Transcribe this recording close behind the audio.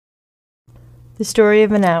The Story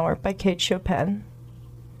of an Hour by Chopin.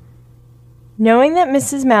 Knowing that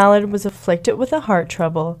Mrs. Mallard was afflicted with a heart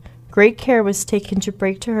trouble, great care was taken to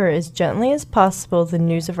break to her as gently as possible the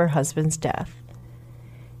news of her husband's death.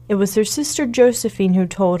 It was her sister Josephine who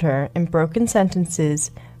told her, in broken sentences,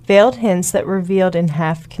 veiled hints that revealed in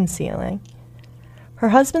half-concealing. Her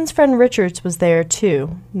husband's friend Richards was there,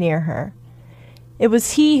 too, near her. It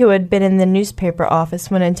was he who had been in the newspaper office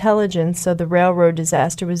when intelligence of the railroad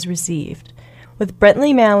disaster was received, with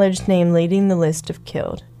Bentley Mallard's name leading the list of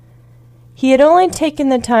killed. He had only taken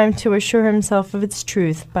the time to assure himself of its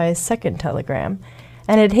truth by a second telegram,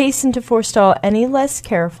 and had hastened to forestall any less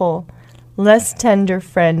careful, less tender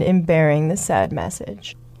friend in bearing the sad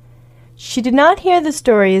message. She did not hear the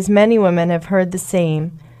story as many women have heard the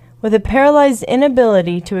same, with a paralyzed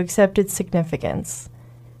inability to accept its significance.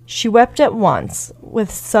 She wept at once, with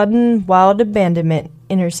sudden, wild abandonment,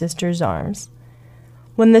 in her sister's arms.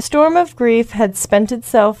 When the storm of grief had spent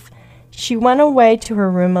itself, she went away to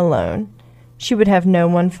her room alone. She would have no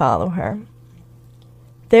one follow her.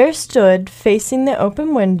 There stood, facing the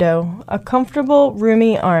open window, a comfortable,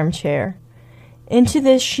 roomy armchair. Into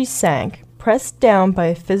this she sank, pressed down by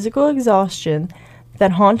a physical exhaustion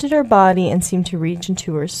that haunted her body and seemed to reach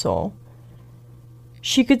into her soul.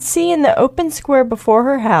 She could see in the open square before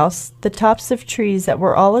her house the tops of trees that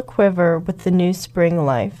were all aquiver with the new spring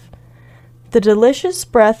life. The delicious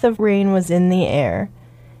breath of rain was in the air.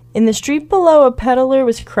 In the street below, a peddler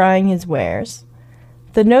was crying his wares.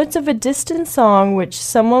 The notes of a distant song which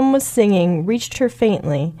someone was singing reached her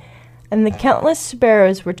faintly, and the countless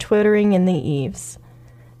sparrows were twittering in the eaves.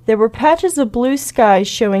 There were patches of blue sky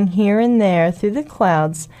showing here and there through the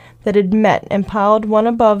clouds that had met and piled one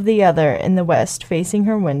above the other in the west facing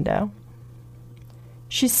her window.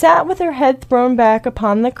 She sat with her head thrown back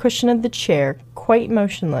upon the cushion of the chair, quite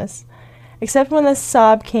motionless, except when a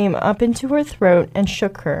sob came up into her throat and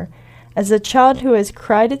shook her, as a child who has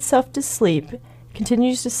cried itself to sleep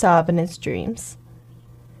continues to sob in its dreams.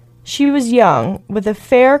 She was young, with a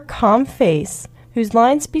fair, calm face, whose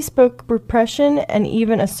lines bespoke repression and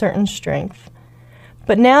even a certain strength.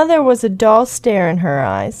 But now there was a dull stare in her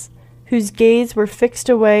eyes, whose gaze were fixed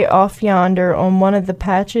away off yonder on one of the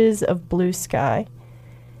patches of blue sky.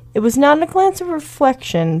 It was not a glance of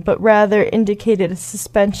reflection, but rather indicated a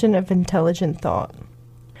suspension of intelligent thought.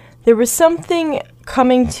 There was something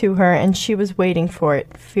coming to her, and she was waiting for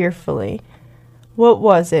it, fearfully. What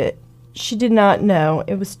was it? She did not know.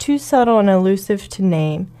 It was too subtle and elusive to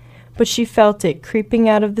name, but she felt it creeping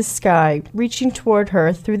out of the sky, reaching toward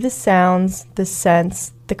her through the sounds, the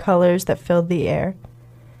scents, the colors that filled the air.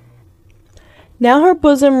 Now her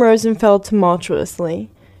bosom rose and fell tumultuously.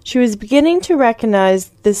 She was beginning to recognize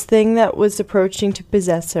this thing that was approaching to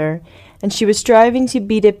possess her, and she was striving to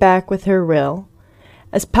beat it back with her will,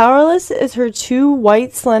 as powerless as her two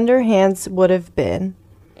white, slender hands would have been.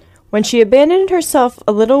 When she abandoned herself,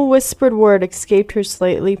 a little whispered word escaped her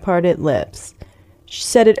slightly parted lips. She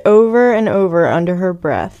said it over and over under her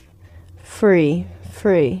breath. Free,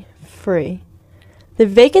 free, free. The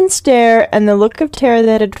vacant stare and the look of terror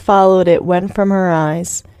that had followed it went from her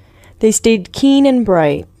eyes. They stayed keen and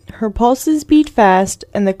bright. Her pulses beat fast,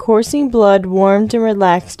 and the coursing blood warmed and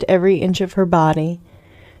relaxed every inch of her body.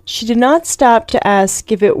 She did not stop to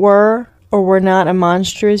ask if it were or were not a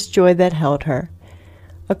monstrous joy that held her.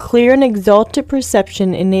 A clear and exalted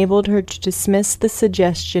perception enabled her to dismiss the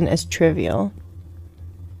suggestion as trivial.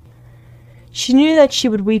 She knew that she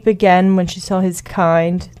would weep again when she saw his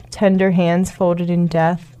kind, tender hands folded in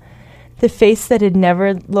death, the face that had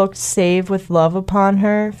never looked save with love upon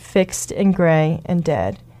her, fixed and gray and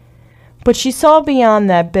dead. But she saw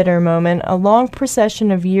beyond that bitter moment a long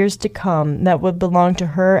procession of years to come that would belong to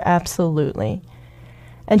her absolutely,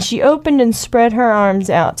 and she opened and spread her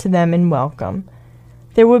arms out to them in welcome.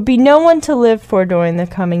 There would be no one to live for during the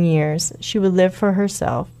coming years. She would live for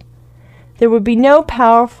herself. There would be no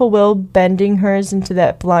powerful will bending hers into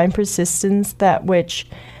that blind persistence that which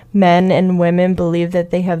men and women believe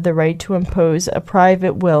that they have the right to impose a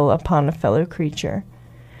private will upon a fellow creature.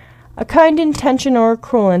 A kind intention or a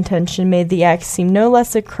cruel intention made the act seem no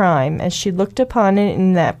less a crime as she looked upon it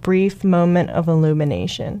in that brief moment of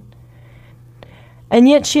illumination. And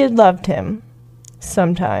yet she had loved him.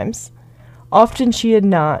 Sometimes. Often she had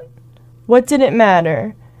not. What did it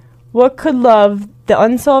matter? What could love, the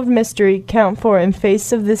unsolved mystery, count for in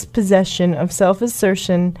face of this possession of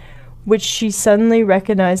self-assertion which she suddenly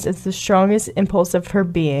recognized as the strongest impulse of her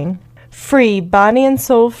being? Free, body and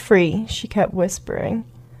soul free, she kept whispering.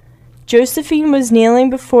 Josephine was kneeling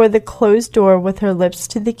before the closed door with her lips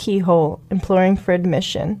to the keyhole, imploring for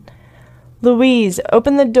admission. "Louise,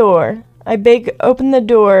 open the door," I beg, open the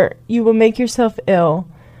door. You will make yourself ill.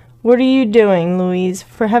 What are you doing, Louise?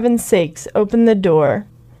 For heaven's sakes, open the door.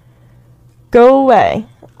 Go away.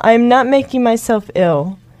 I am not making myself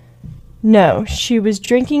ill. No, she was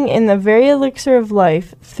drinking in the very elixir of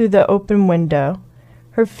life through the open window.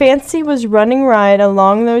 Her fancy was running riot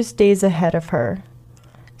along those days ahead of her.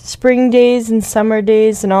 Spring days and summer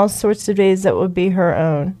days and all sorts of days that would be her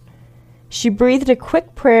own. She breathed a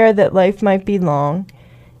quick prayer that life might be long.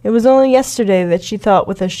 It was only yesterday that she thought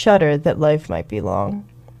with a shudder that life might be long.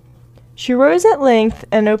 She rose at length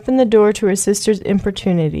and opened the door to her sister's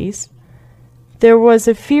importunities. There was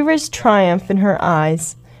a feverish triumph in her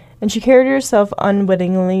eyes, and she carried herself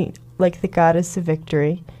unwittingly like the goddess of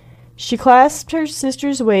victory. She clasped her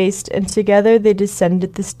sister's waist, and together they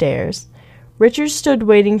descended the stairs. Richard stood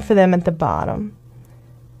waiting for them at the bottom.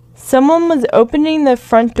 Someone was opening the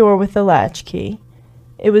front door with a latchkey.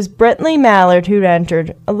 It was Bentley Mallard who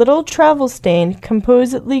entered, a little travel-stained,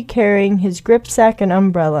 composedly carrying his gripsack and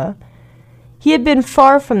umbrella. He had been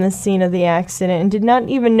far from the scene of the accident and did not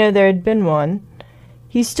even know there had been one.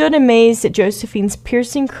 He stood amazed at Josephine's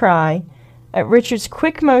piercing cry, at Richard's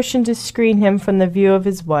quick motion to screen him from the view of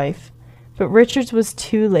his wife. But Richard's was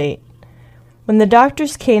too late. When the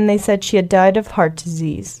doctors came, they said she had died of heart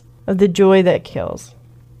disease, of the joy that kills.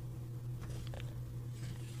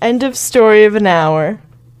 End of story of an hour.